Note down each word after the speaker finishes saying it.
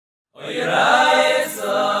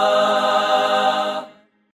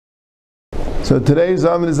So today's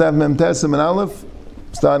Amud is Av Mem Tesem and Aleph,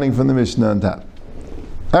 starting from the Mishnah on top.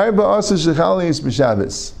 Arba Asa Shechali is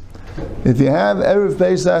b'Shabbos. If you have Erev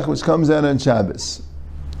Pesach, which comes out on Shabbos,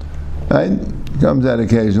 right? Comes out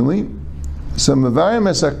occasionally. So Mevarim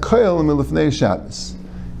es HaKoil Milifnei Shabbos.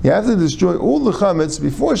 You have to destroy all the chametz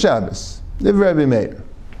before Shabbos. Live Rabbi Meir.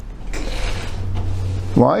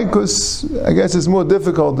 Why? Because I guess it's more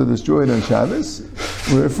difficult to destroy it on Shabbos.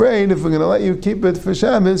 We're afraid if we're going to let you keep it for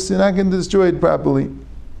Shabbos, you're not going to destroy it properly.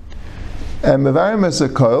 And Mevarim es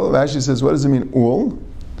HaKoil, Rashi says, what does it mean, all?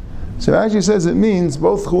 So Rashi says it means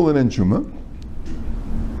both Chulin and Truma.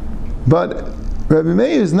 But Rabbi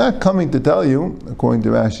Meir is not coming to tell you, according to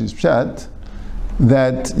Rashi's Pshat,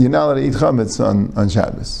 that you're not allowed to eat chametz on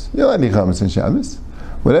Shabbos. You're allowed to eat chametz on Shabbos.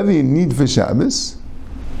 Whatever you need for Shabbos,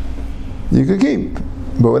 you could keep.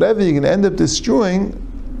 But whatever you're going to end up destroying,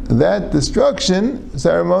 that destruction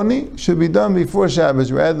ceremony should be done before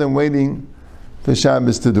Shabbos rather than waiting for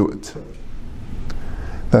Shabbos to do it.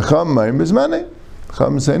 The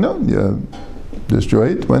Chum say no, you destroy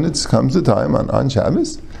it when it comes the time on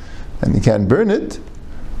Shabbos, and you can't burn it.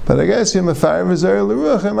 But I guess you're mefarev v'zayir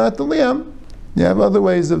l'ruach emat l'liyam. You have other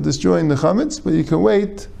ways of destroying the chametz, but you can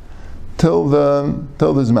wait till the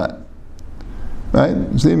zman. Right?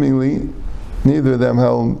 Seemingly, neither of them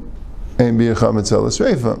held ein b'ya chametz el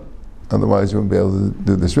shreifa. Otherwise, you wouldn't be able to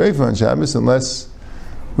do the shreifa on Shabbos unless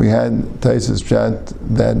we had Taisus Pshat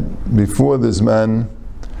that before the zman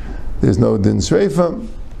there's no din shreifa.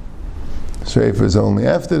 Shreifa is only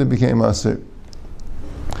after it became asir.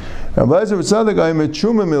 Rabbi Tzadok Aimer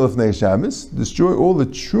Truma milifnei Shabbos, destroy all the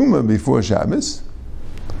Truma before Shabbos.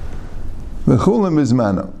 V'chulim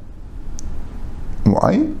bizmano.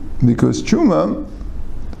 Why? Because Truma,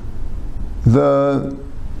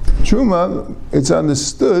 it's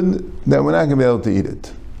understood that we're not going to be able to eat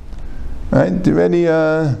it. Right? Already,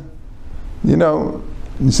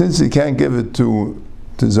 since you can't give it to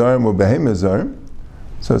Zarim or Behemoth Zarim,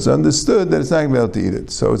 so it's understood that it's not going to be able to eat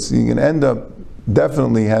it. So you're going to end up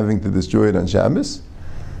definitely having to destroy it on Shabbos.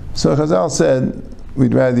 So Chazal said,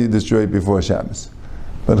 we'd rather you destroy it before Shabbos.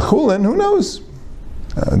 But Chulin, who knows?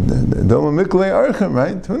 Doma Miklei Archim,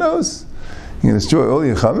 right? Who knows? You're going to destroy all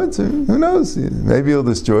your chametz? Who knows? Maybe you'll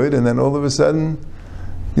destroy it and then all of a sudden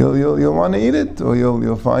you'll want to eat it, or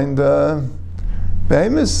you'll find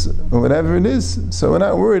behemoths, or whatever it is. So we're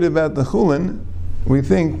not worried about the Chulin. We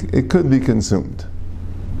think it could be consumed.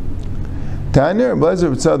 Tanya, Blazer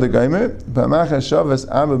Reb Tzadok Aimer, B'amach HaShavas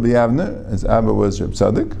Abba b'Yavne, as Abba was Reb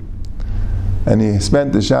Tzadok, and he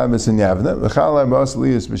spent the Shabbos in Yavne, V'chal Arba'as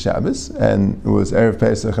Liyos b'Shabbos, and it was Erev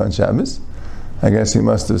Pesach on Shabbos. I guess he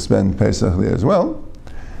must have spent Pesach there as well.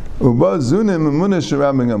 Uba Zunim Emunah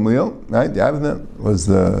Rabbi Gamliel, right? Yavne was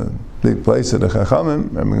the big place of the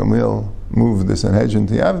Chachamim. Rabbi Gamliel moved the Sanhedrin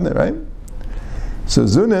to Yavne, right? So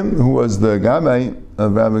Zunim, who was the Gabbai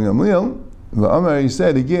of Rabbi Gamliel, he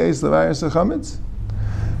said,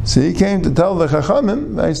 so he came to tell the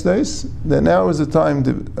Chachamim, that now is the time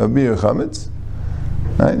to beer chametz.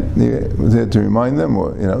 Right? He was there to remind them,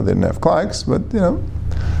 or they didn't have clocks, but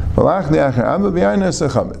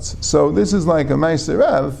So this is like a Meister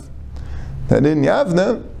Rav, that in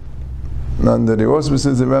Yavne, under the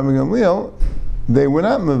auspices of Rabbi Gamliel, they were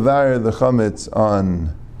not mevarer the chametz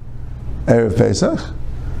on Erev Pesach,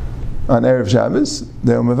 on Erev Shabbos,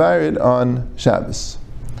 they were mevared on Shabbos.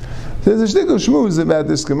 There's a shtickle shmooze about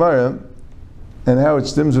this Gemara and how it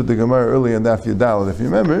stems with the Gemara earlier in Daf Yudalad. If you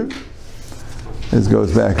remember, this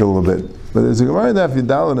goes back a little bit. But there's a Gemara in Daf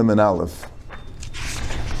Yudalad and Aleph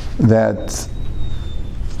that's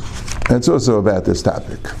also about this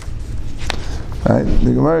topic. Right?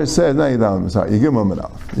 The Gemara says, not Yudalad, sorry,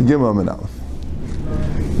 Yigimah and Aleph.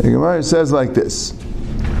 The Gemara says like this.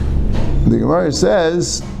 The Gemara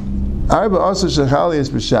says, Arba Asa Shechali is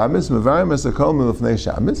b'Shabbos, Mevarim es HaKol milifnei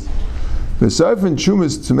Shabbos, v'sarfen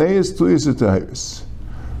Trumas Tmeyes Tuyis u'Tahiris,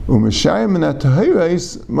 u'Meshayim min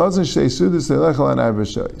ha'Tahiris, Mazen Shtei Sudas Le'lechel an Arba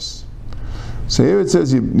Shois. So here it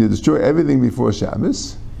says you destroy everything before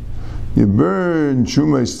Shabbos, you burn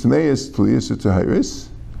Trumas Tmeyes Tuyis u'Tahiris,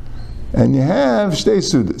 and you have Shtei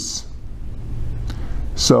Sudas.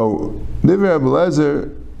 So, Divrei Rabbi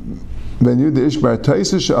Eliezer ben Yehuda Ishbar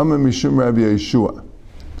Taisa she'amar mishum Rabbi Yeshua.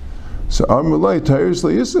 So Amrulai Tairis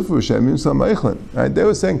LeYusufu Shemim Salmeichlan. Right? They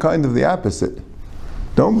were saying kind of the opposite.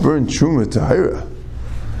 Don't burn Truma Tahira.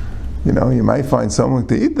 You might find someone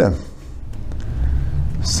to eat them.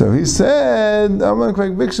 So he said, Amar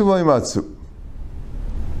Kvek Bikshav Matsu.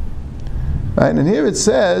 Right? And here it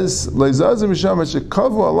says, Leizazim Misham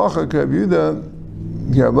Shekavu Alacha Rabbi Yehuda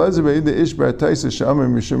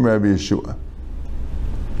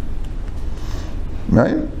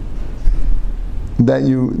Right? That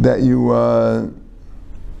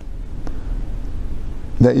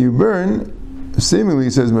you burn, seemingly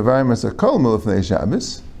it says Mevayim Asakol Milafnei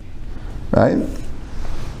Shabbos, right?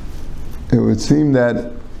 It would seem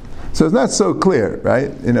that, so it's not so clear,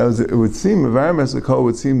 right? It would seem Mevayim Asakol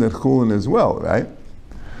would seem that Chulin as well, right?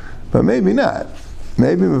 But maybe not.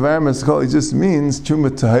 Maybe Mevayim Asakol just means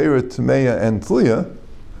Truma Tahira, Tameya, and Tliya,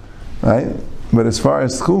 right? But as far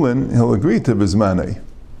as Chulin, he'll agree to Bizmanai.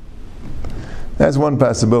 That's one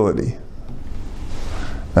possibility.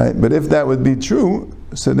 Right? But if that would be true,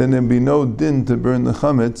 so then there'd be no din to burn the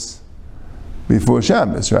chametz before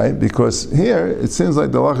Shabbos, right? Because here, it seems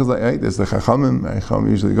like the halach is like, right, there's the Chachamim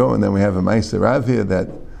usually go, and then we have a Ma'aser Rav here that,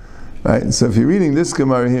 right? So if you're reading this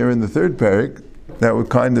Gemara here in the third parak, that would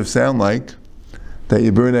kind of sound like that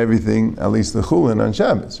you burn everything, at least the Chulin on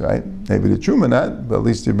Shabbos, right? Maybe the Truma not, but at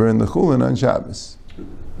least you burn the Chulin on Shabbos.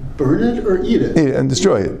 Burn it or eat it? Eat it and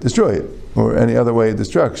destroy it, or any other way of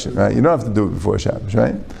destruction, right? You don't have to do it before Shabbos,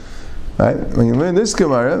 right? Right? When you learn this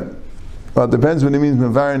Gemara, well, it depends when he means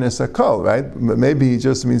Mevarin Esakol, right? But maybe he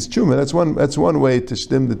just means Truma. That's one way to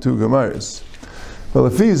shtim the two Gemaras. Well,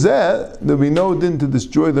 if he's there, there'll be no din to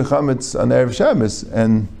destroy the chametz on Erev Shabbos,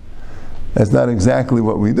 and that's not exactly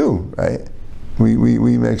what we do, right?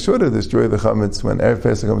 We make sure to destroy the chametz when Erev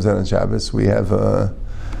Pesach comes out on Shabbos. We have the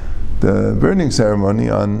burning ceremony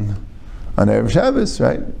on Erev Shabbos,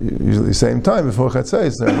 right? Usually same time before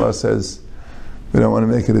Chatzais. The Rabbi says we don't want to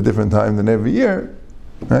make it a different time than every year,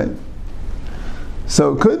 right?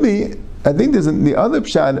 So it could be, I think the other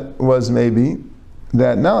pshat was maybe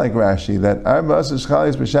that, not like Rashi, that Arba Asar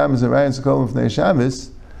Shchalis B'Shabbos and Ryan Sekol L'Fnei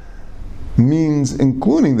Shabbos means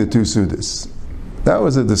including the two Sudas. That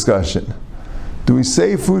was a discussion. Do we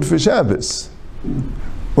save food for Shabbos?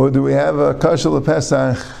 Or do we have a Kashal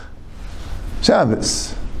Pesach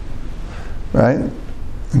Shabbos? Right?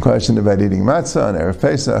 A question about eating matzah on Erev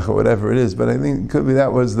Pesach or whatever it is, but I think it could be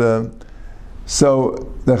that was so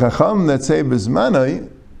the Chacham that say Bizmanai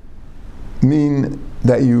mean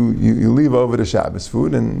that you leave over the Shabbos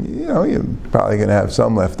food, and you're probably going to have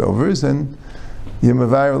some leftovers, and you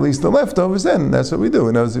mavir at least the leftovers, then that's what we do.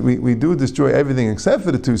 We do destroy everything except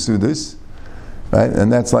for the two Sudas, right? And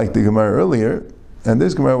that's like the Gemara earlier, and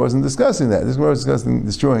this Gemara wasn't discussing that. This Gemara was discussing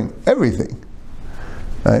destroying everything.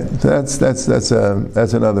 Right, so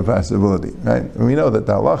that's another possibility, right? And we know that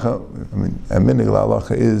the halacha, minig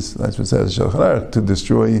halacha is, that's what it says Shulchan Aruch, to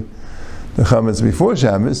destroy the chametz before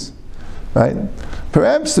Shabbos, right?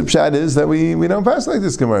 Perhaps the pshat is that we don't pass like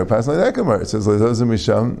this Gemara, pass like that Gemara. It says Lezoz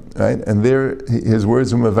Misham, right? And there his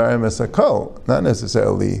words were Mavarim Esakol, not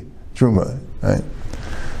necessarily Truma, right?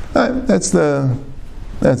 Right, that's the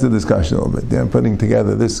discussion a little bit. I'm putting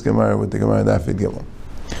together this Gemara with the Gemara Dafid Gimel.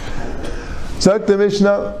 Zok the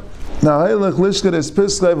Mishnah, Na'helech lishkat es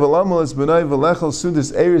pislei v'lamel es b'nai v'lechel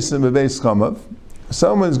sudas erisim b'beis chamav.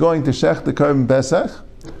 Someone's going to shech the korban Pesach,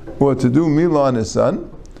 or to do milah on his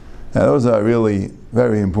son. Now those are really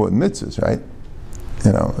very important mitzvahs, right?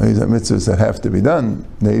 These are mitzvahs that have to be done.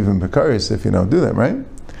 They're even precarious if you don't do them, right? And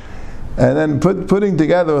then putting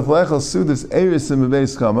together with lechel sudas erisim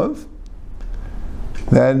b'beis chamav,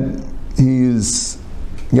 that he is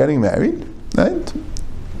getting married, right?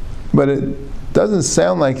 But it doesn't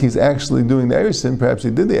sound like he's actually doing the Erisin. Perhaps he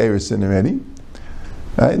did the Erisin already,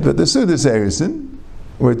 right? But the Sudas Erisin,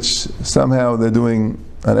 which somehow they're doing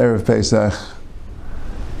on Erev Pesach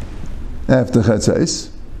after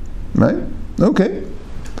Chatzais, right? Okay.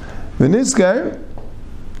 V'nizkar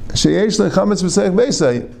sheyesh lechametz b'seich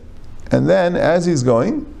beisai, and then as he's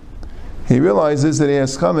going, he realizes that he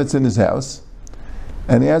has chametz in his house,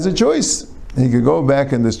 and he has a choice. He could go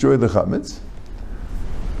back and destroy the chametz,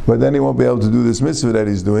 but then he won't be able to do this mitzvah that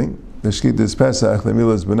he's doing, the Shkitas Pesach, the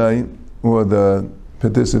Milas B'nai, or the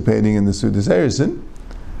participating in the Sudas Erisin.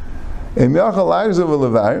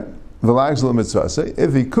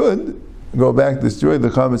 If he could go back, destroy the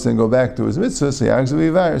chametz and go back to his mitzvah,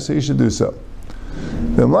 so he should do so.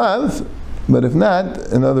 But if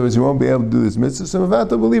not, in other words, he won't be able to do this mitzvah,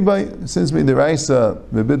 since midiraisa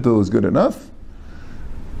v'bittul is good enough,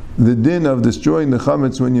 the din of destroying the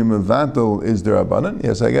chametz when you mevatel is derabanan.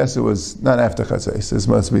 Yes, I guess it was not after chatzais. This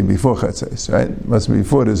must be before chatzais, right? It must be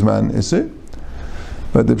before the zman iser.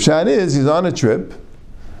 But the pshat is, he's on a trip,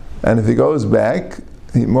 and if he goes back,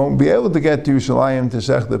 he won't be able to get to Yerushalayim to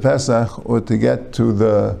shech the Pesach, or to get to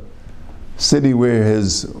the city where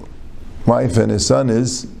his wife and his son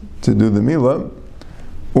is to do the milah,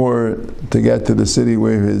 or to get to the city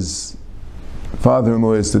where his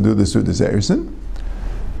father-in-law is to do the Sudas Erisin.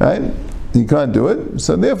 Right? you can't do it.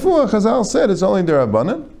 So therefore, Chazal said it's only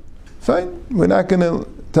D'Rabbanan. Fine, we're not going to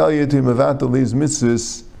tell you to mevatel these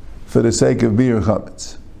mitzvahs for the sake of bir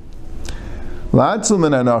chametz. La'atzil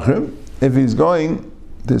min anachim, if he's going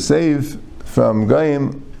to save from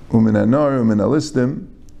goyim umin anor umin alistim,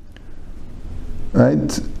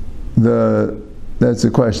 right? That's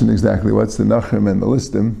the question exactly. What's the nachim and the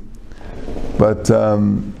listim? But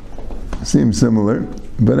seems similar.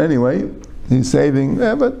 But anyway, he's saving.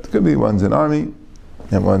 But it could be one's an army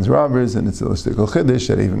and one's robbers, and it's a listical chiddush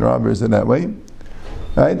that even robbers are that way.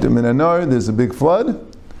 Right? Umin anor, there's a big flood.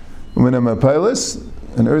 Umin amapilis,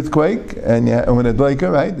 an earthquake, and umin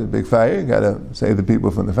adleika, right? The big fire. You got to save the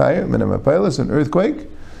people from the fire. Umin amapilis, an earthquake,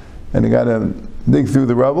 and you got to dig through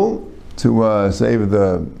the rubble to save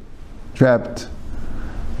the trapped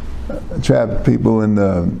people in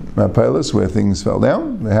the palace where things fell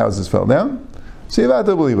down, the houses fell down.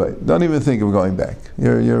 Don't even think of going back.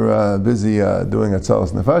 You're busy doing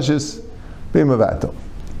atzalas nefashis. Be mavato.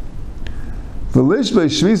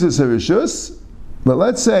 But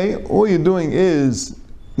let's say all you're doing is,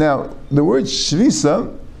 now the word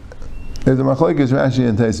shvisa, there's a machlokes Rashi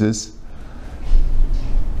and Taisus.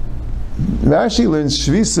 Rashi learns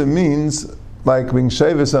shvisa means like being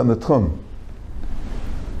shavis on the tchum.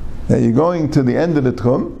 That you're going to the end of the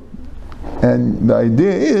tchum, and the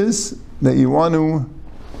idea is that you want to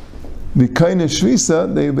be kind of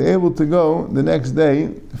shvisa, that you'll be able to go the next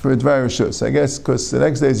day for a dvar rishus. I guess because the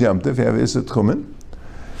next day is Yom Tif, you have Issa Tchumen.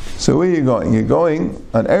 So where are you going? You're going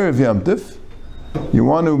on Erev Yom Tif. You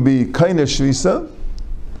want to be kind of shvisa,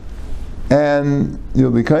 and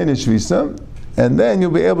you'll be kind of shvisa, and then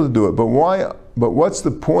you'll be able to do it. But why? But what's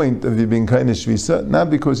the point of you being kind of shvisa? Not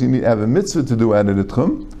because you need to have a mitzvah to do out of the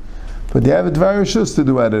tchum, but you have a dvar rishus to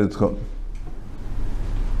do out of the tchum.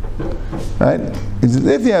 Right? It's as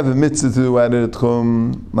if you have a mitzvah to do out of the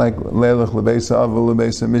tchum, like leilach lebeisa avul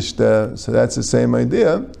lebeisa mishta. So that's the same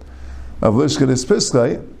idea of lishkadis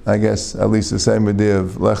piskay. I guess at least the same idea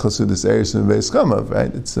of lechasudis eris and beis chamav.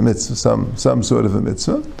 Right? It's a mitzvah, some sort of a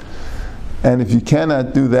mitzvah. And if you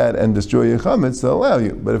cannot do that and destroy your chametz, they'll allow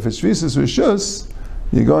you. But if it's shvisas rishus,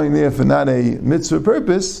 you're going there for not a mitzvah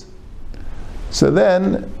purpose, so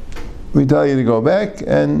then we tell you to go back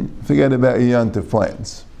and forget about your yontif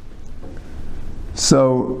plans.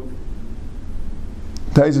 So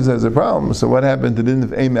Taisus has a problem. So what happened to the din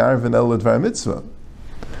of ein ma'arif and el l'dvar mitzvah?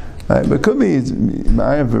 Right? But it could be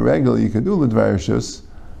ma'arif regular, you could do l'dvar rishus.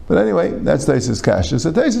 But anyway, that's Taisus kasha.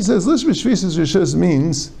 So Taisus says lishbais shvisas rishus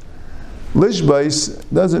means lishbais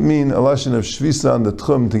doesn't mean a lashon of shvisa on the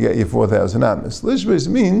tchum to get you 4,000 amis. Lishbais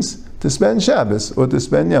means to spend Shabbos or to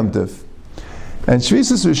spend Yom Tif. And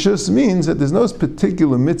shvisas rishus means that there's no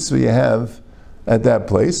particular mitzvah you have at that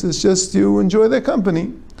place. It's just you enjoy their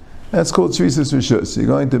company. That's called shvisas rishus. You're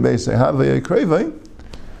going to base a havaya krevay,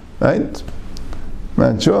 right?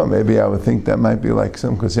 I'm not sure. Maybe I would think that might be like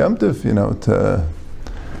some kos Yom Tif,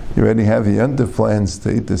 you already have your Yom Tif plans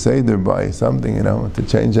to eat the Seder by something, to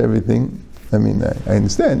change everything. I mean, I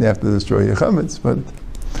understand you have to destroy your chametz, but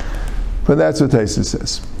that's what Taisus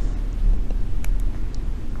says.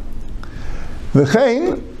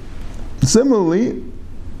 V'chein, similarly,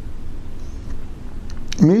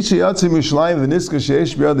 Mishi Yatsi Mishlayim V'niska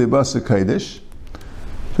Sheesh B'yadei Basa Kaidish.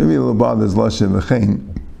 Maybe a little bothers Lashon V'chein.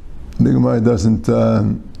 The Gemara doesn't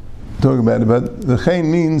talk about it, but V'chein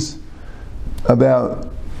means about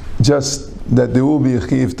just that there will be a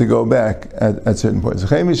chiv to go back at certain points. If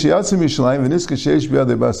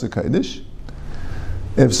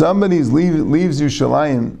somebody leaves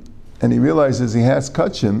Yerushalayim and he realizes he has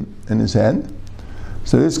kachim in his hand,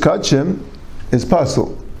 so this kachim is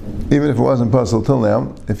pasul. Even if it wasn't pasul till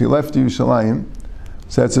now, if he left Yerushalayim,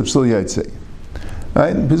 so that's a psul yaitse.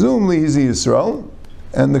 Right? Presumably he's a Yisrael,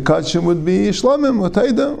 and the kachim would be shlamim or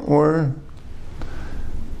taida, or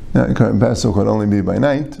Pasuk could only be by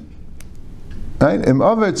night. Right? If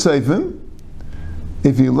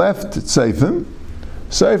he left Seifim,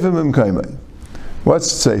 Seifim im Kaimai.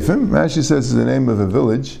 What's Seifim? Rashi says it's the name of a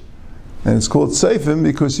village, and it's called Seifim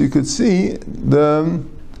because you could see the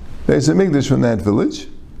Beis HaMikdash from that village.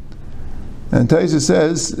 And Taisa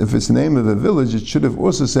says, if it's the name of a village, it should have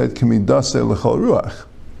also said Kamidase L'chol Ruach.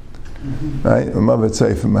 Right? Mavet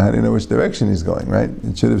Seifim, how do you know which direction he's going, right?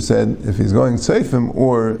 It should have said, if he's going Seifim,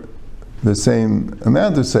 or the same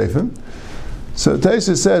amount of Seifim. So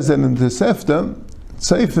Taisa says that in the Tosefta,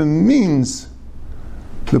 Seifim means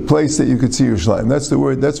the place that you could see Yerushalayim. That's the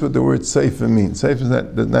word. That's what the word Seifim means.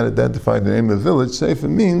 Seifim does not identify the name of the village.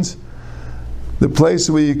 Seifim means the place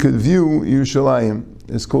where you could view Yerushalayim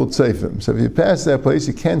is called Seifim. So if you pass that place,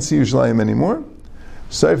 you can't see Yerushalayim anymore.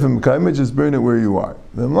 Seifim Kaima, just burn it where you are.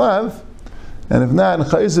 Then Lav, And if not,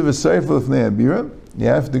 chayzev v'sarif l'fnei habira, you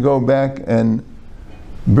have to go back and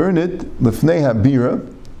burn it l'fnei habira.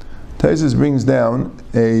 Taisus brings down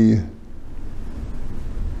a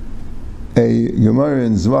Gemara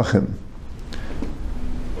in Zvachim.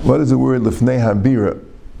 What is the word l'fnei habira?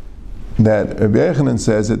 That Rabbi Aharon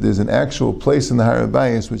says that there's an actual place in the Har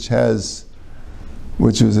HaBayis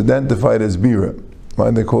which is identified as bira.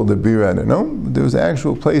 Why they called it bira, I don't know. But there was an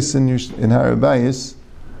actual place in Har HaBayis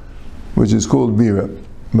which is called bira.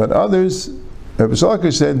 But others, Rabbi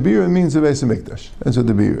Sorscher said, bira means the Beis HaMikdash. That's what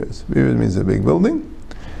the bira is. Bira means a big building,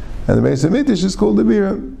 and the Beis HaMikdash is called the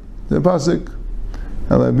bira, the pasuk.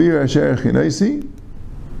 Ala bira asher chinaisi.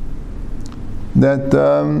 That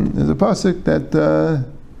is a pasuk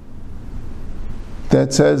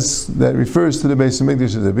that says, that refers to the Beis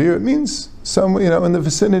HaMikdash as a bira. It means somewhere, in the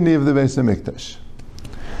vicinity of the Beis HaMikdash.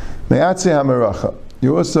 Me'atzei ha'maracha.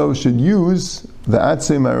 You also should use the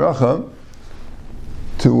atzei maracha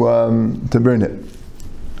to burn it,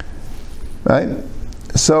 right?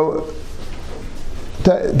 So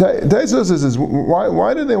Taisus says,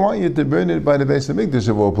 why do they want you to burn it by the Beis HaMikdash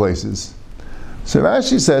of all places? So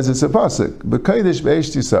Rashi says it's a pasuk, b'kodesh b'eish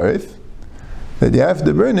tisarif, that you have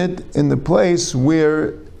to burn it in the place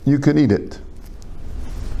where you can eat it,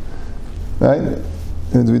 right?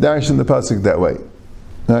 And we darshan the pasuk that way.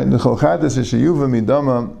 Right? We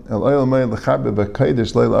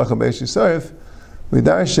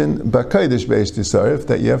darshan b'kodesh b'eish tisarif,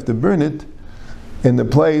 that you have to burn it in the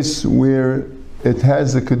place where it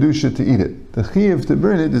has the kedusha to eat it. The chiyuv to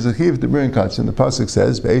burn it is a chiyuv to burn kachim. The pasuk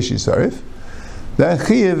says b'eish tisarif. That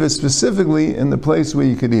chiyuv is specifically in the place where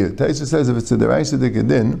you could eat it. Taisa says if it's a deraisa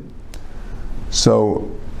dekadin, so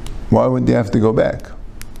why wouldn't you have to go back?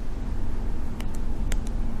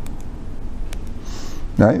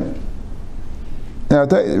 Right? Now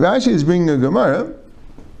Rashi is bringing a Gemara.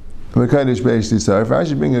 Rashi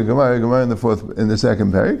is bringing a Gemara in the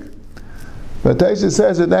second parak. But Taisa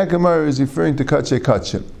says that Gemara is referring to kache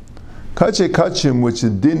kachim. Kache kachim, which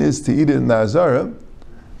the din is to eat it in the Azara,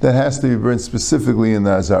 that has to be burnt specifically in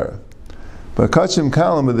the Azara. But kachim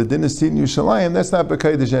kalam, with the din is to eat in Yerushalayim, that's not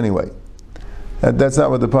b'kodesh anyway. That's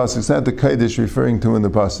not what the pasuk. It's not the kodesh referring to in the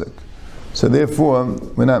pasuk. So therefore,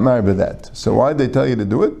 we're not married by that. So why did they tell you to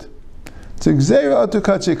do it? It's a gzeira to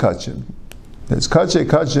kache kachim. There's kache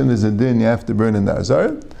kachim is a din you have to burn in the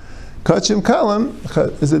Azara. Kachim kalam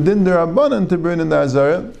is a din derabanan to burn in the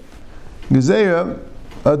Azara. Gzeira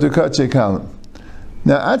to kache kalam.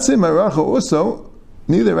 Now atzei maracha also,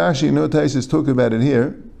 neither Rashi nor Taisus talk about it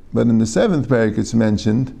here, but in the seventh parak it's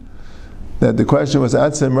mentioned that the question was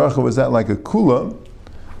atzei maracha, was that like a kula,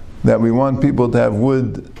 that we want people to have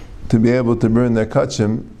wood to be able to burn their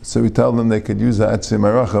kachim, so we tell them they could use the atzei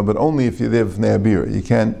maracha, but only if you live near bir. You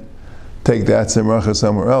can't take the atzei maracha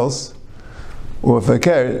somewhere else. Or if I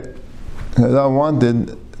care, I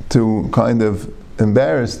wanted to kind of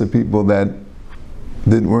embarrass the people that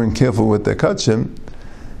weren't careful with their kachim,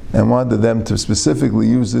 and wanted them to specifically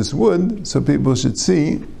use this wood, so people should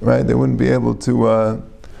see, right? They wouldn't be able to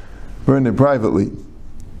burn it privately.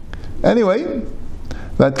 Anyway,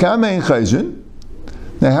 that kamein chayzin.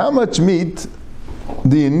 Now, how much meat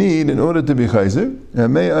do you need in order to be chayzer?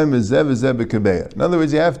 In other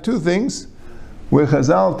words, you have two things where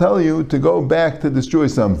Chazal tell you to go back to destroy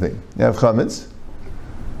something. You have chametz,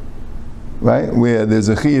 right, where there's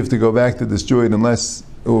a chiyuv to go back to destroy it unless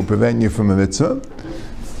it will prevent you from a mitzvah.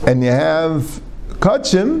 And you have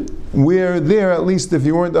kachim, where there, at least if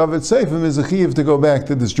you weren't of it seifim, is a chiyuv to go back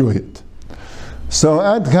to destroy it. So,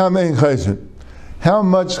 ad kamein chayzer. How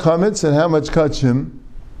much chametz and how much kachim?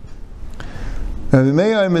 Both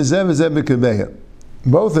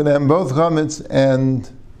of them, both chametz and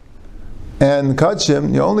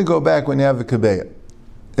kachim, you only go back when you have a kabeya.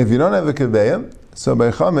 If you don't have a kabeya, so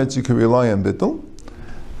by chametz you can rely on bittul,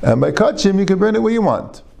 and by kachim you can burn it where you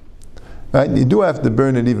want. Right? You do have to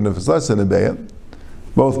burn it even if it's less than a beya,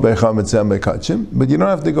 both by chametz and by kachim, but you don't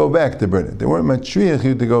have to go back to burn it. They weren't matriach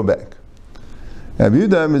you to go back. Have you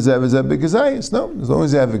done mizeh b'kazayis? No, as long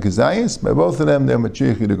as you have a kazayis, by both of them they're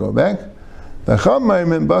matriach you to go back. The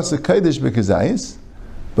Chamarim basa kodesh b'kazayis.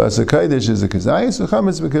 Basa kodesh is a kazayis, the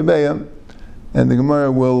chametz b'kabeya, and the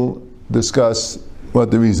Gemara will discuss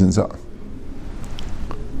what the reasons are.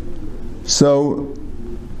 So,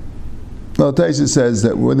 Taisa says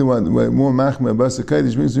that what they want more machmer basa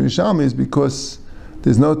kodesh means in Yerushalmi is because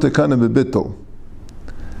there's no takana b'bittul,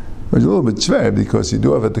 which is a little bit schwer because you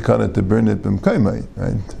do have a takana to burn it b'mkaimai,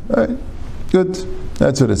 right? All right, good.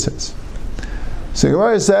 That's what it says. So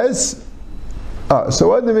Gemara says. So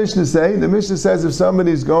what did the Mishnah say? The Mishnah says if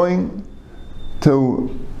somebody is going to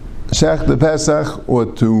shech the Pesach or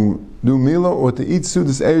to do milo or to eat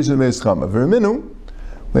sudas eirus meis chama. V'reminu,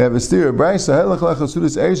 we have a steer of brayso helach lecha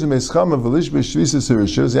sudas eirus meis chama v'lish b'shvisas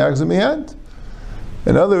rishus yagzim miyad.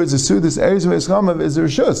 In other words, the sudas eirus meis chama is a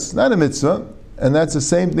rishus, not a mitzvah, and that's the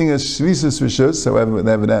same thing as shvisas rishus, however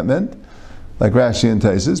whatever that meant, like Rashi and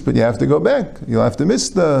Taisus. But you have to go back. You'll have to miss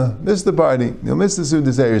the party. You'll miss the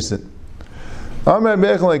sudas eirus. Amar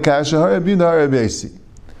bechel lekasha harabiyud harabiyasi.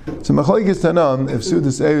 So machlokes tanam if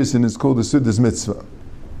sudas eirus is called a sudas mitzvah.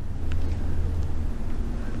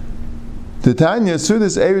 The Tanya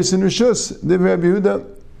sudas eirus in rishus.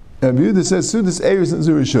 Rabbi Yehuda says sudas eirus is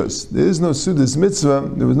rishus. There is no sudas mitzvah.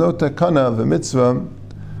 There was no takana of a mitzvah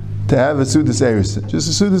to have a sudas eirus. Just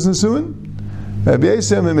a sudas nisuin. Rabbi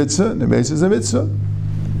Yisrael a mitzvah. Rabbi Yisrael is a mitzvah.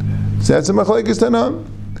 So that's a machlokes tanam.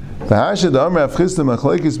 V'hashad amar avchista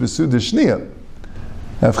machlokes b'sudas shniya.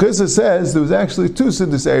 Avchista says there was actually two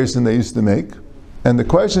sudas eirus they used to make, and the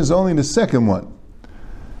question is only the second one.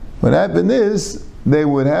 What happened is they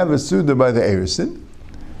would have a suda by the eirus,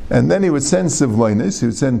 and then he would send sivloinis, he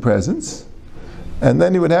would send presents, and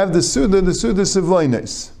then he would have the suda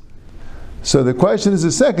sivloinis. So the question is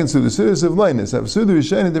the second suda sivloinis. Have suda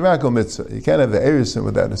rishayni derakol mitzvah. You can't have the eirus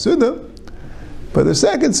without a suda, but the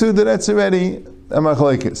second suda that's already a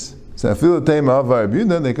machlokes. So afilu teima of Rabbi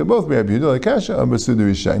Yehuda, they could both be Rabbi Yehuda, like kasha, abba suda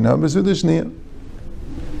rishayni, abba suda shniya.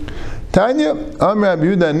 Tanya, Rabbi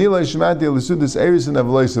Yehuda, Nila Shemati L'Sudas Eirus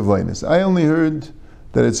Avlois Avloinis. I only heard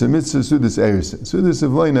that it's a mitzvah Sudas Eirus. Sudas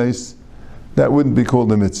Avloinis, that wouldn't be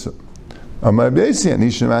called a mitzvah. Rabbi Yisrael, Ni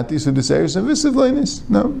Shemati Sudas Eirus Avloinis.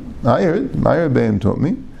 No, I heard, my Rabbi taught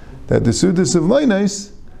me that the Sudas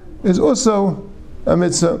Avloinis is also a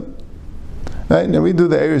mitzvah. Right? Now we do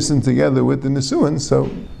the Eirus together with the Nisuin, so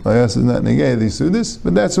I guess it's not negay the Sudas,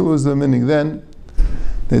 but that's what was the meaning then.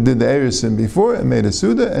 They did the Eirus before and made a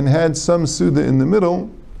Suda and had some Suda in the middle,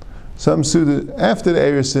 some Suda after the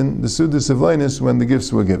Eirus, the Suda Sivloinus when the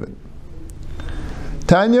gifts were given.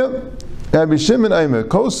 Tanya, Rabbi Shimon Aimer,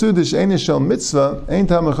 Kol Suda She'ein Shel Mitzvah, Ein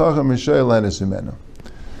Tamachacham Rishoy Lanis Umenu.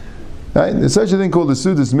 Right? There's such a thing called the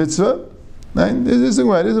Suda's Mitzvah. Right? This is a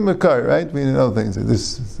Makar, right? We know things like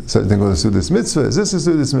this, such a thing called the Suda's Mitzvah. Is this a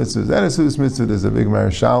Suda's Mitzvah? Is that a Suda's Mitzvah? There's a big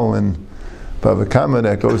Marashal and Bava Kama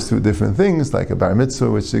that goes through different things, like a bar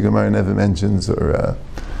mitzvah, which the Gemara never mentions, or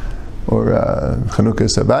Chanukah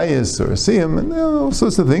Sabayis, or a Siyam, and all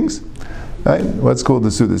sorts of things. Right? What's called the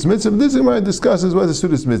Sudas Mitzvah. This Gemara discusses what the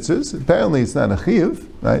Sudas Mitzvah is. Apparently it's not a Chiyuv,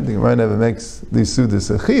 right? The Gemara never makes these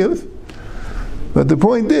Sudas a Chiyuv. But the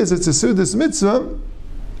point is, it's a Sudas Mitzvah.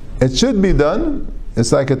 It should be done.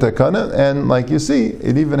 It's like a takana, and like you see,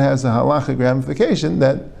 it even has a halachic ramification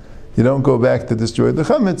that you don't go back to destroy the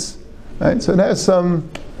chametz. Right? So it has some,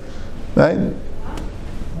 right?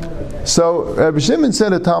 So Rabbi Shimon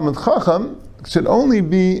said a Talmud Chacham should only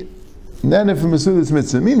be nana from a Sudas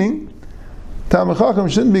Mitzvah, meaning Talmud Chacham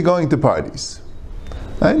shouldn't be going to parties.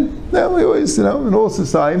 Right? Now we always, in all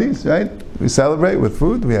societies, right? We celebrate with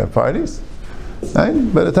food, we have parties. Right?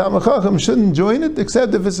 But a Talmud Chacham shouldn't join it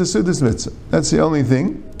except if it's a Sudas Mitzvah. That's the only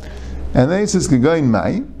thing. And then he says, Kagain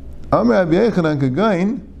Mai, Amar Rabbi Yechanan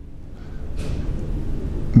Kagain,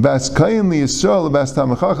 Perhaps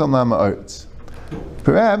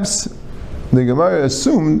the Gemara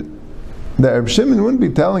assumed that Reb Shimon wouldn't be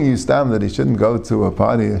telling you Stam that he shouldn't go to a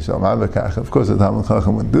party. Of course, a Talmud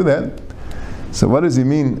Chacham wouldn't do that. So what does he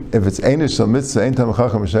mean if it's Einish Shal Mitzvah, Ein Talmud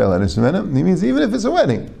Chacham Shel Einish Mena? He means even if it's a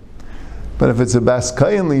wedding. But if it's a Bas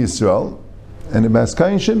Kayin Li Yisrael, and a Bas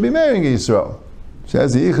Kayin shouldn't be marrying a Yisrael. She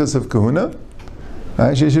has the Yichus of Kahuna,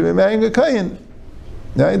 she should be marrying a Kayin.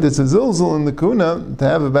 Right? It's a zilzul in the kuna to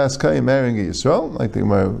have a Bas Kayin marrying a Yisrael, like the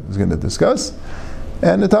Gemara was going to discuss,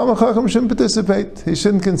 and the Talmud Chacham shouldn't participate. He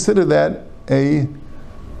shouldn't consider that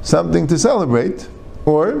something to celebrate,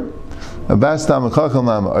 or a Bas Talmud Chacham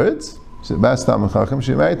Lama Eretz. She's a Bas Talmud Chacham,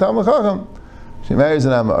 she married Talmud Chacham. She marries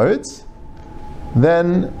an Lama Eretz,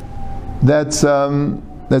 then that's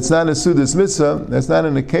not a Sudas Mitzvah, that's not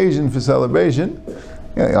an occasion for celebration.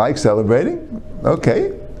 Yeah, you like celebrating,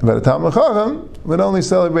 okay, but a Talmud Chacham would only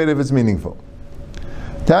celebrate if it's meaningful.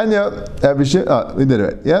 Tanya, we did it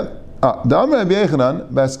right, yeah? The Amar Rabbi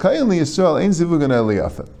Yechanan, Bas Kayin Li Yisrael, Ein Zivugan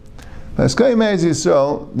Eliyafa. Bas Kayin marries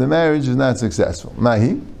Yisrael, the marriage is not successful.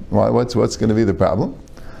 Mahi, what's going to be the problem?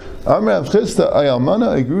 Amar Avchista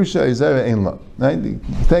Ayalmana Agrusha Izera Ein La. Right?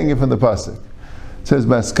 Taking it from the pasuk. It says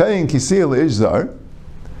Bas Kayin Kisiya Le'Ish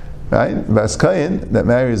right? Bas Kayin that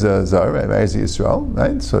marries a Zar, right? Marries a Yisrael,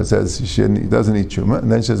 right? So it says he doesn't eat Truma,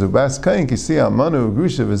 and then it says Bas Kayin Kisiya Manu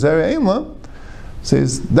Grusha V'Zera Einla.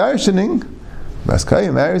 Says darshaning, Bas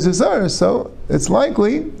Kayin marries a Zar, so it's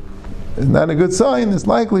likely, it's not a good sign. It's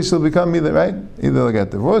likely she'll become either they'll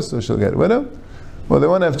get divorced or she'll get widowed, or they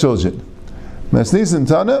want to have children. Masnis and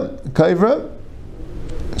Tana, Kaivra,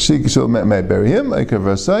 she'll might bury him,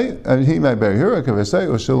 and he might bury her,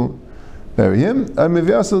 or she'll bury him, or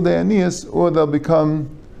they'll become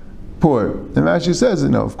poor. And Rashi says,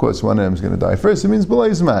 of course, one of them is going to die first. It means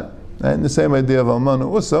B'lai Zman. And the same idea of Almana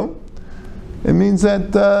also. It means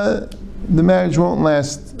that the marriage won't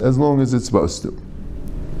last as long as it's supposed to.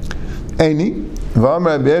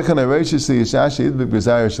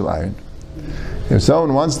 If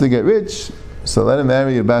someone wants to get rich, so let him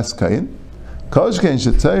marry a Bas Kayin.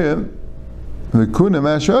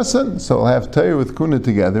 So he'll have Torah with Kuna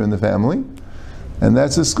together in the family, and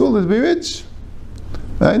that's a school to be rich.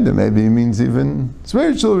 Right? That maybe means even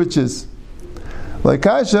spiritual riches. Like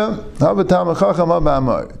Kasha, a Talmid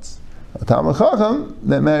Chacham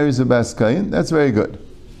that marries a Bas Kayin, that's very good.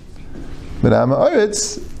 But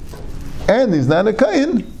Amaretz, and he's not a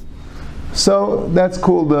Kayin, so that's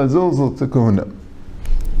called a Zulzul to Kahuna.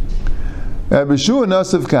 B'shua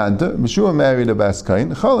Nasav Kanta, B'shua married a Bas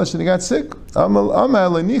Kayin, Chalash, and he got sick.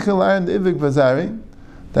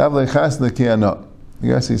 I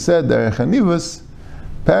guess he said there, Chanivus,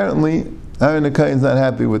 apparently, Aharon the Kain's not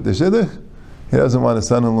happy with the Shidduch. He doesn't want a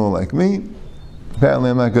son-in-law like me. Apparently,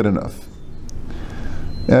 I'm not good enough.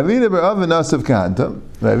 Ravida B'Ravin Nasav Kanta.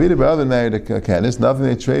 Ravida B'Ravin married a Kanis. Nothing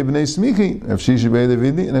they trade b'nei Smichi. Rav Shisha B'Rei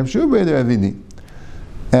Ravidi and Rav Shua B'Rei Ravidi.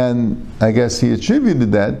 And I guess he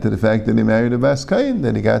attributed that to the fact that he married a Bas Kayin,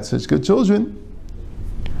 that he got such good children.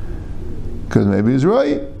 Because maybe he's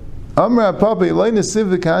right. Amra Papa Elayna Siv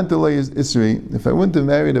the Kanta Isri. If I wouldn't have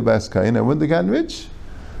married a Bas Kayin, I wouldn't have gotten rich.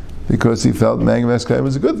 Because he felt marrying a Bas Kayin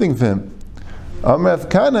was a good thing for him. Amra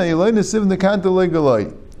Kana Elayna Siv the Kanta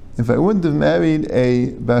Galoi. If I wouldn't have married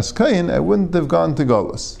a Bas Kayin, I wouldn't have gone to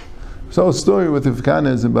Golos. So a story with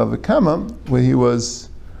Ivkana is above a Kama, where he was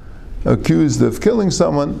accused of killing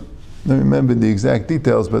someone. I don't remember the exact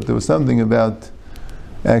details, but there was something about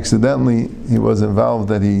accidentally he was involved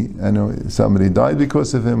that somebody died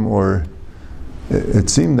because of him, or it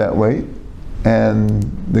seemed that way, and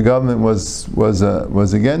the government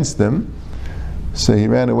was against him, so he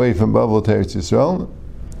ran away from Babel to Eretz Yisrael,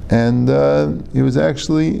 and he was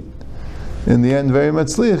actually in the end very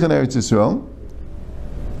matzliach in Eretz Yisrael.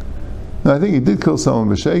 Now, I think he did kill someone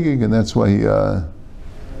b'shegig, and that's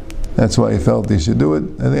why he felt he should do it.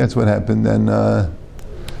 I think that's what happened. And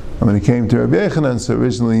when he came to Rabbi Yochanan, so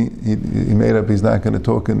originally he made up he's not going to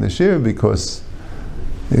talk in the shir because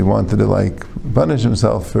he wanted to punish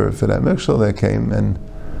himself for that mikshel that came.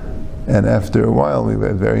 And after a while, we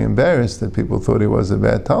were very embarrassed that people thought he was a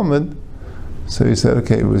bad Talmud. So he said,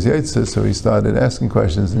 okay, it was Yitzhak. So he started asking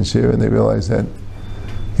questions in shir, and they realized that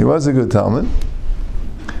he was a good Talmud.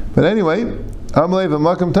 But anyway, Amalei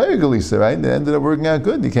v'makam Torah galisa, right? It ended up working out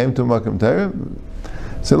good. He came to Makam Torah.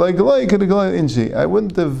 So Galai could have gone inchi. I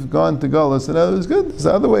wouldn't have gone to Golos, and it was good. There's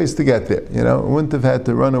other ways to get there. I wouldn't have had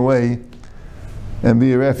to run away and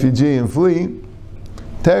be a refugee and flee.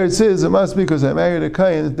 Torah says it must be because I married a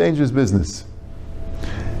Kayin. It's dangerous business.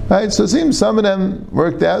 Right? So it seems some of them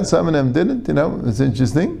worked out, some of them didn't. It's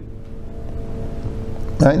interesting.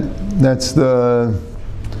 Right? That's the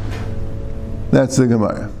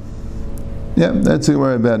Gemara. Yeah, that's the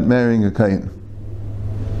Gemara about marrying a Kayin.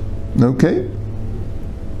 Okay.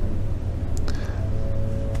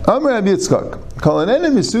 Amr Rabbi Yitzchak, Kol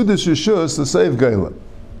Anenim Yisudas Rishus L'Seif Geila.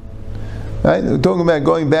 Right? We're talking about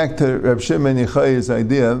going back to Reb Shimon Yechai's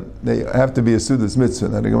idea that you have to be a Sudas Mitzvah.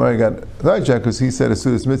 Now the Gemara got sidetracked because he said a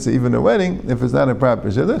Sudas Mitzvah even a wedding if it's not a proper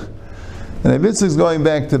Shidduch. And Rabbi Yitzchak is going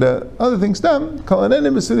back to the other thing. Stam, Kol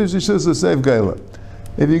Anenim Yisudas Rishus L'Seif Geila.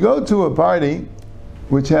 If you go to a party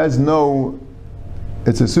which has it's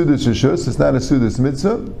a Sudas Rishus, it's not a Sudas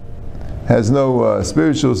Mitzvah, has no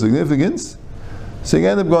spiritual significance, so you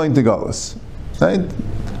end up going to Golos. Right?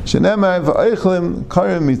 Shenemar v'oichlim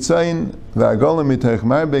karim mitzayin v'agolim mitoich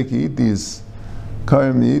marbek, you eat these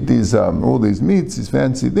karim, you eat these all these meats, these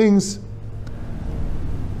fancy things.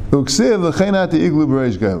 Uksiv v'cheinat iglu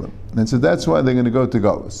b'reish gelim. And so that's why they're going to go to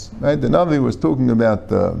Golos. Right? The Navi was talking about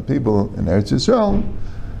the people in Eretz Yisrael,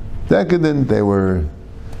 decadent, they were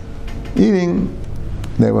eating,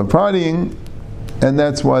 they were partying, and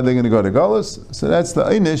that's why they're going to go to Golos. So that's the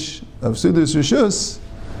Einish of Sudas Rishus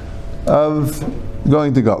of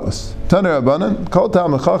going to Golos. Taner Rabbanan, Kol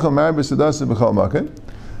Talmid Chacham Mar B'Sedasa B'Chol Makom.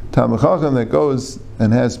 Talmid Chacham that goes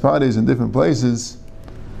and has parties in different places,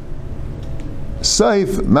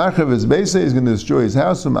 Saif Marchav his Beis, he's going to destroy his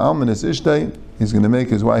house, Almanis Ishtay, he's going to make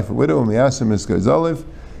his wife a widow, Miyasim is Gazalev,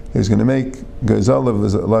 he's going to make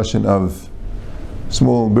Gazalev the lashon of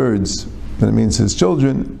small birds, that means his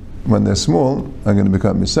children, when they're small, are going to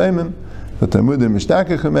become Misayimim. but Talmudim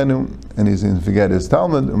Mishnakach Menu, and he's going to forget his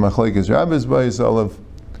Talmud, Machlekes Rabbis Bayis Olav,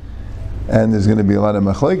 and there's going to be a lot of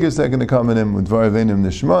Machlekes that are going to come in him, with Varavenim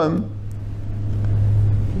Nishman,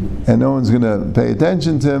 and no one's going to pay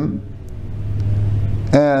attention to him.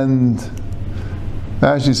 And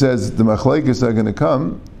Rashi says the Machlekes are going to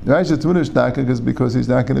come. Rashi Tmunish Nakak because he's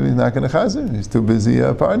not going to chazer. He's too busy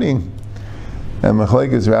partying. And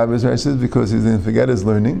Machlekes Rabbis, Rashi says, because he's going to forget his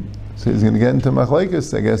learning, so he's going to get into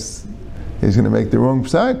Machlekes. I guess he's going to make the wrong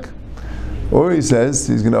psak. Or he says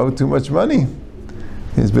he's going to owe too much money.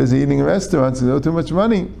 He's busy eating in restaurants, he's going to owe too much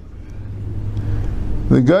money.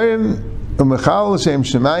 The Goyim, Umechal Shem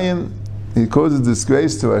Shemayim, he causes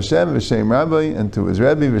disgrace to Hashem, V'Shem Rabbi, and to his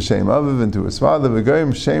Rebbe, V'Shem Aviv, and to his father,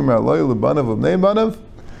 V'Goyim Shem Ra'loy L'banav L'bnei Banav,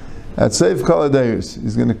 at Seif Kol Adayus.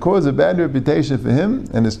 He's going to cause a bad reputation for him,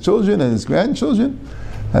 and his children, and his grandchildren,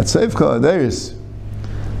 at Seif Kol Adayus.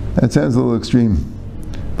 That sounds a little extreme.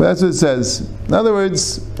 But that's what it says. In other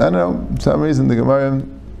words, I don't know, for some reason the Gemara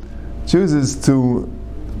chooses to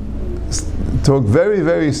talk very,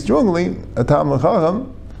 very strongly, a Talmid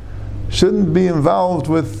Chacham shouldn't be involved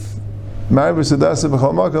with Ma'ariv Sedasa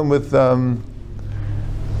B'chol Makom,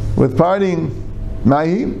 with partying.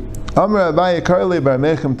 Mahi Amar Abaye Karle Bar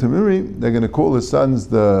Mechem Tanuri. They're going to call his sons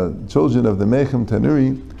the children of the Mechem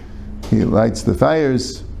Tanuri. He lights the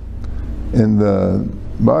fires in the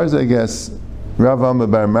bars, I guess. Rav Amar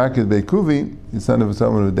Bar Market Beikuvi, the son of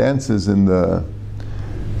someone who dances in the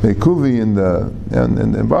Beikuvi, in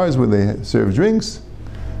the bars where they serve drinks.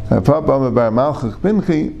 Papa Amar Bar Malchach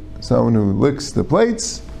Pinchi, someone who licks the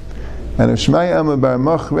plates. And Shmai Amar Bar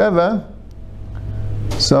Mach Reva,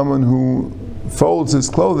 someone who folds his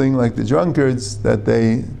clothing like the drunkards, that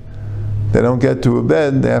they don't get to a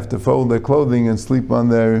bed, they have to fold their clothing and sleep on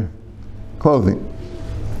their clothing.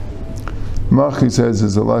 Mach, he says,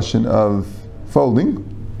 is a lashon of folding,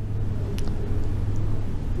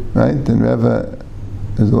 right? And Reva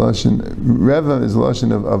is a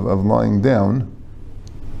lashon of lying down,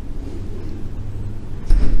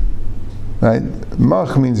 right?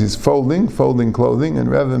 Mach means he's folding clothing, and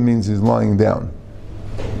Reva means he's lying down.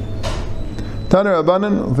 Taner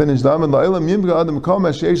Rabbanan, finished the Amud La'ilam, Yimga Adam Kol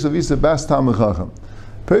Mashyesh Levisa Bas Talmid Chacham.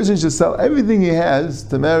 Person should sell everything he has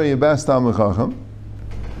to marry a Bas Talmid Chacham.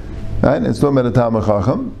 Right? It's talking about a Talmid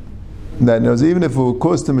Chacham. That knows even if it will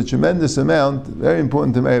cost him a tremendous amount, very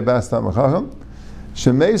important to marry a Bas Talmid Chacham.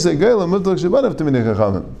 Shemeisa Geila Mutlach Shabanav Tamidei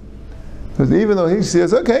Chachamim. Because even though he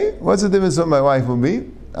says, okay, what's the difference what my wife will be?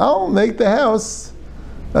 I'll make the house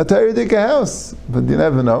a Torah house. But you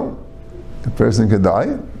never know. A person could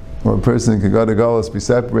die, or a person could go to Galus, be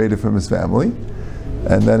separated from his family,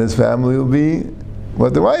 and then his family will be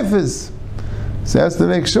what the wife is. So he has to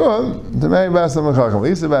make sure to marry Bas Talmid Chacham.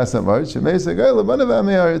 Lisa Bas Hamaretz, Shemeisa Geila Banav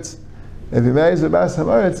Hamaretz. If he marries a Bas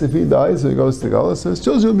Hamaretz, if he dies, so he goes to Galus, so his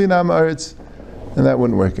children will be in Hamaretz, and that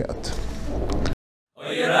wouldn't work out.